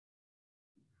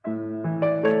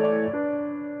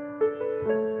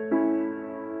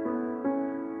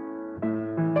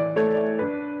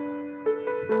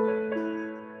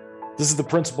This is the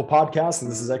Principle Podcast,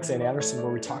 and this is Xane Anderson,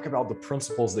 where we talk about the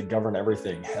principles that govern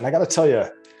everything. And I got to tell you,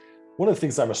 one of the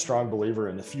things I'm a strong believer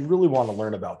in, if you really want to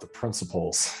learn about the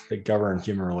principles that govern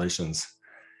human relations,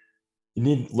 you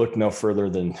need look no further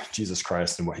than Jesus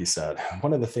Christ and what he said.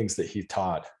 One of the things that he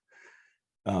taught,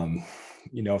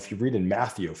 if you read in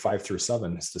Matthew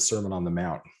 5-7, it's the Sermon on the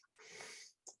Mount.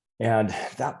 And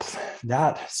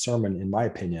that sermon, in my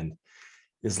opinion,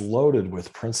 is loaded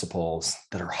with principles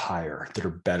that are higher, that are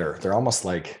better. They're almost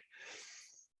like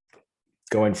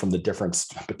going from the difference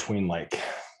between like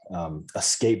a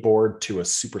skateboard to a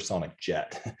supersonic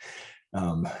jet.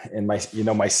 And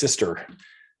my sister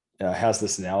has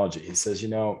this analogy.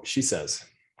 She says,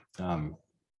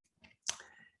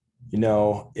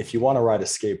 if you want to ride a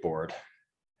skateboard,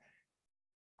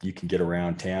 you can get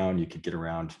around town, you could get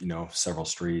around, several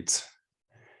streets,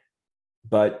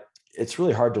 but it's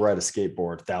really hard to ride a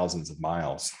skateboard thousands of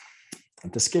miles.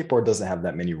 The skateboard doesn't have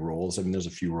that many rules. I mean, there's a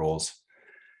few rules,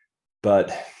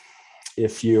 but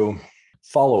if you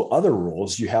follow other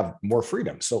rules, you have more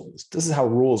freedom. So this is how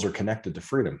rules are connected to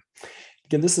freedom.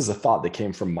 Again, this is a thought that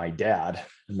came from my dad,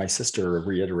 and my sister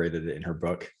reiterated it in her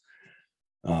book.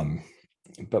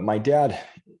 But my dad,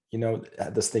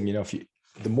 had this thing,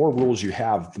 the more rules you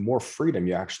have, the more freedom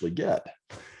you actually get.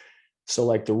 So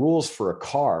like the rules for a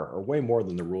car are way more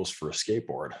than the rules for a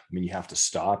skateboard. I mean, you have to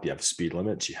stop, you have speed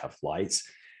limits, you have lights.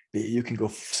 You can go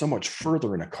so much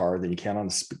further in a car than you can on a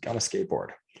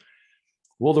skateboard.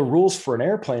 Well, the rules for an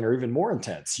airplane are even more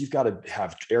intense. You've got to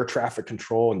have air traffic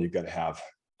control, and you've got to have,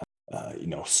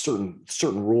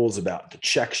 certain rules about the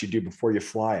checks you do before you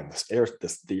fly, and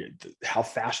how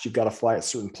fast you've got to fly at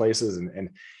certain places.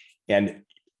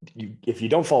 If you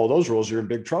don't follow those rules, you're in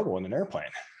big trouble in an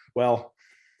airplane. Well,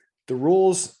 the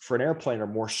rules for an airplane are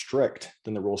more strict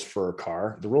than the rules for a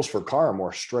car. The rules for a car are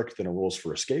more strict than the rules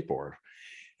for a skateboard.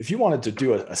 If you wanted to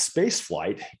do a space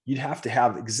flight, you'd have to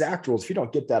have exact rules. If you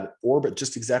don't get that orbit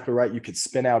just exactly right, you could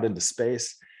spin out into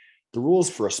space. The rules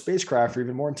for a spacecraft are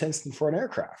even more intense than for an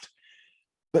aircraft.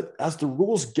 But as the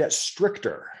rules get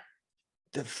stricter,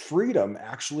 the freedom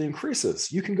actually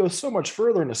increases. You can go so much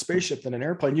further in a spaceship than an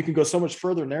airplane. You can go so much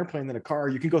further in an airplane than a car.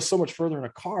 You can go so much further in a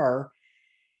car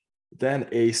than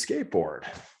a skateboard.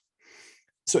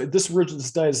 So this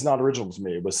diet is not original to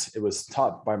me. It was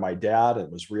taught by my dad.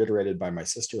 It was reiterated by my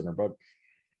sister in her book,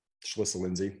 Shalissa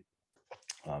Lindsay.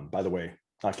 By the way,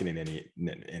 not getting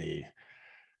any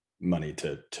money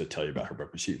to tell you about her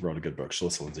book, but she wrote a good book,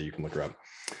 Shalissa Lindsay. You can look her up.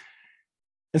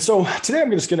 And so today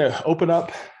I'm just going to open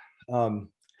up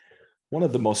one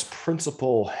of the most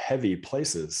principle heavy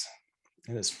places.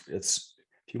 And it's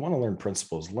if you want to learn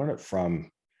principles, learn it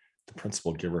from the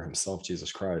principle giver himself,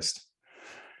 Jesus Christ.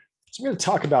 So I'm going to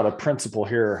talk about a principle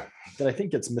here that I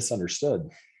think gets misunderstood.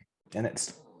 And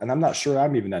I'm not sure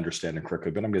I'm even understanding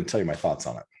correctly, but I'm going to tell you my thoughts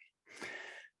on it.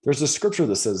 There's a scripture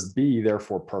that says, "Be ye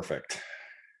therefore perfect."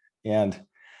 And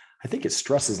I think it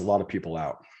stresses a lot of people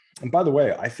out. And by the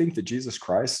way, I think that Jesus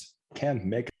Christ can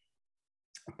make it.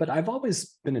 But I've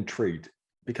always been intrigued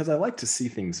because I like to see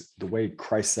things the way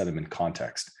Christ said them in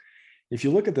context. If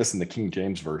you look at this in the King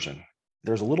James Version,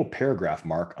 there's a little paragraph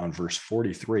mark on verse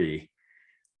 43,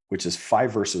 which is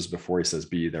 5 verses before he says,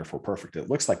 "Be ye therefore perfect." It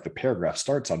looks like the paragraph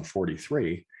starts on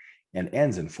 43 and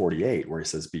ends in 48, where he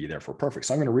says, "Be ye therefore perfect."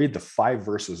 So I'm going to read the 5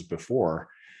 verses before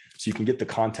so you can get the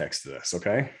context of this,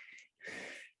 okay?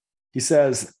 He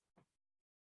says,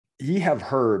 "Ye have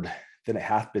heard that it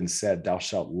hath been said, Thou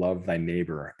shalt love thy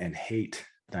neighbor and hate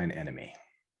thine enemy.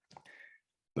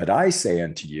 But I say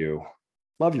unto you,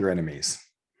 love your enemies.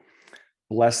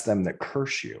 Bless them that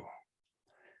curse you.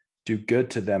 Do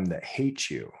good to them that hate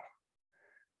you.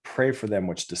 Pray for them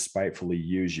which despitefully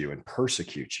use you and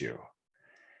persecute you,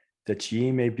 that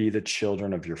ye may be the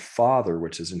children of your Father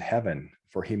which is in heaven.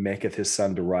 For he maketh his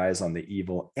sun to rise on the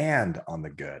evil and on the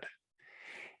good,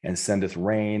 and sendeth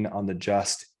rain on the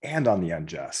just and on the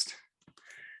unjust.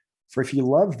 For if ye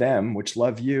love them which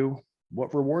love you,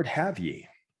 what reward have ye?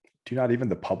 Do not even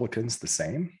the publicans the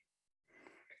same?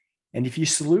 And if ye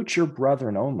salute your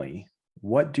brethren only,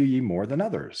 what do ye more than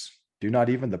others? Do not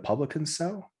even the publicans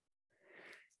so?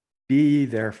 Be ye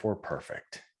therefore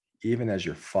perfect, even as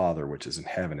your Father which is in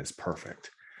heaven is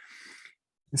perfect."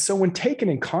 And so when taken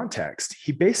in context,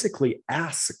 he basically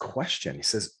asks a question. He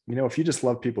says, if you just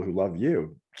love people who love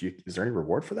you, is there any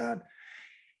reward for that?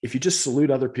 If you just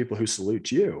salute other people who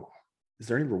salute you, is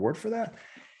there any reward for that?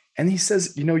 And he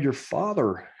says, your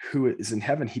Father who is in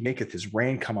heaven, he maketh his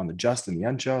rain come on the just and the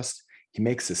unjust. He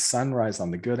makes his sun rise on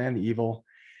the good and the evil.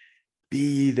 Be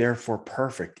ye therefore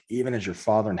perfect, even as your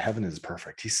Father in heaven is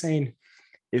perfect. He's saying,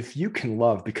 if you can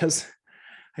love, because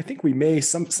I think we may,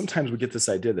 sometimes we get this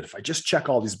idea that if I just check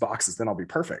all these boxes, then I'll be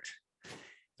perfect.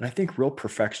 And I think real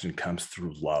perfection comes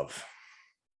through love,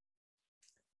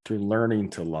 through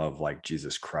learning to love like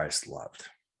Jesus Christ loved.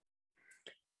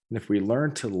 And if we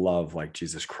learn to love like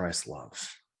Jesus Christ loves,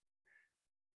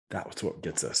 that's what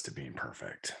gets us to being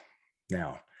perfect.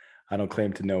 Now, I don't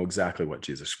claim to know exactly what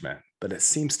Jesus meant, but it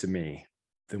seems to me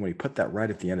that when he put that right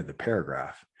at the end of the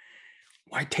paragraph,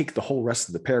 why take the whole rest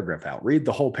of the paragraph out? Read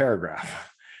the whole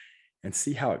paragraph and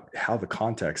see how the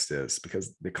context is,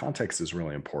 because the context is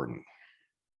really important.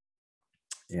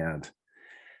 And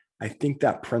I think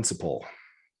that principle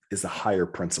is a higher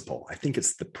principle. I think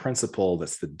it's the principle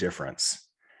that's the difference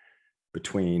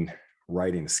between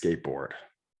riding a skateboard.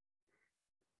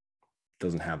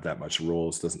 Doesn't have that much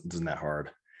rules, isn't that hard.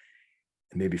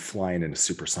 And maybe flying in a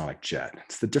supersonic jet.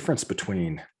 It's the difference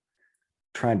between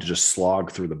trying to just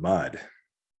slog through the mud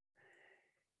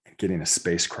and getting a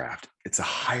spacecraft. It's a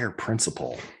higher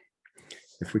principle.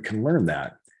 If we can learn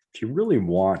that, if you really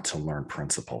want to learn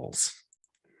principles,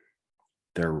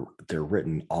 they're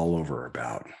written all over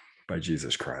about by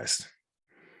Jesus Christ.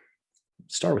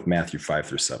 Start with Matthew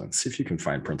 5-7. See if you can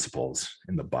find principles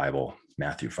in the Bible,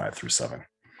 Matthew 5-7.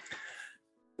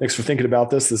 Thanks for thinking about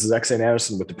this. This is X.A.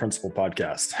 Anderson with the Principle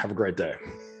Podcast. Have a great day.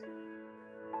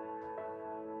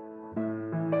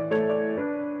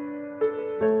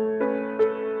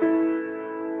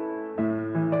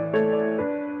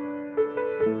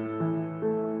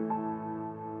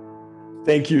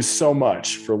 Thank you so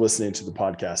much for listening to the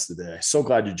podcast today. So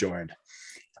glad you joined.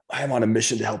 I am on a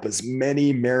mission to help as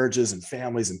many marriages and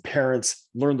families and parents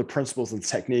learn the principles and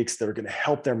techniques that are going to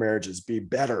help their marriages be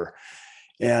better.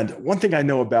 And one thing I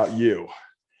know about you,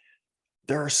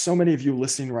 there are so many of you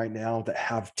listening right now that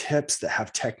have tips, that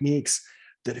have techniques,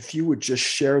 that if you would just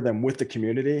share them with the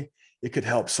community, it could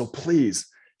help. So please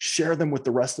share them with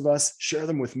the rest of us. Share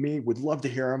them with me. Would love to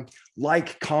hear them.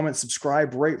 Like, comment,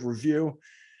 subscribe, rate, review.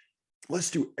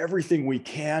 Let's do everything we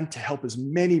can to help as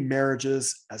many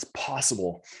marriages as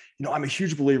possible. You know, I'm a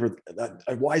huge believer that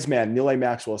a wise man, Neal A.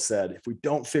 Maxwell, said, if we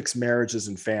don't fix marriages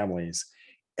and families,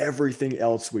 everything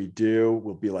else we do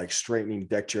will be like straightening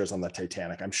deck chairs on the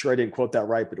Titanic. I'm sure I didn't quote that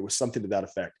right, but it was something to that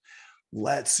effect.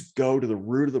 Let's go to the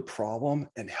root of the problem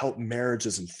and help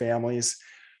marriages and families.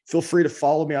 Feel free to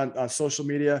follow me on social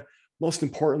media. Most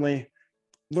importantly,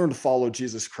 learn to follow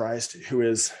Jesus Christ, who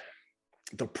is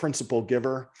the principal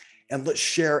giver. And let's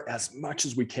share as much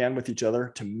as we can with each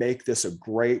other to make this a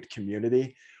great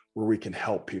community where we can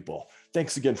help people.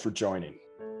 Thanks again for joining.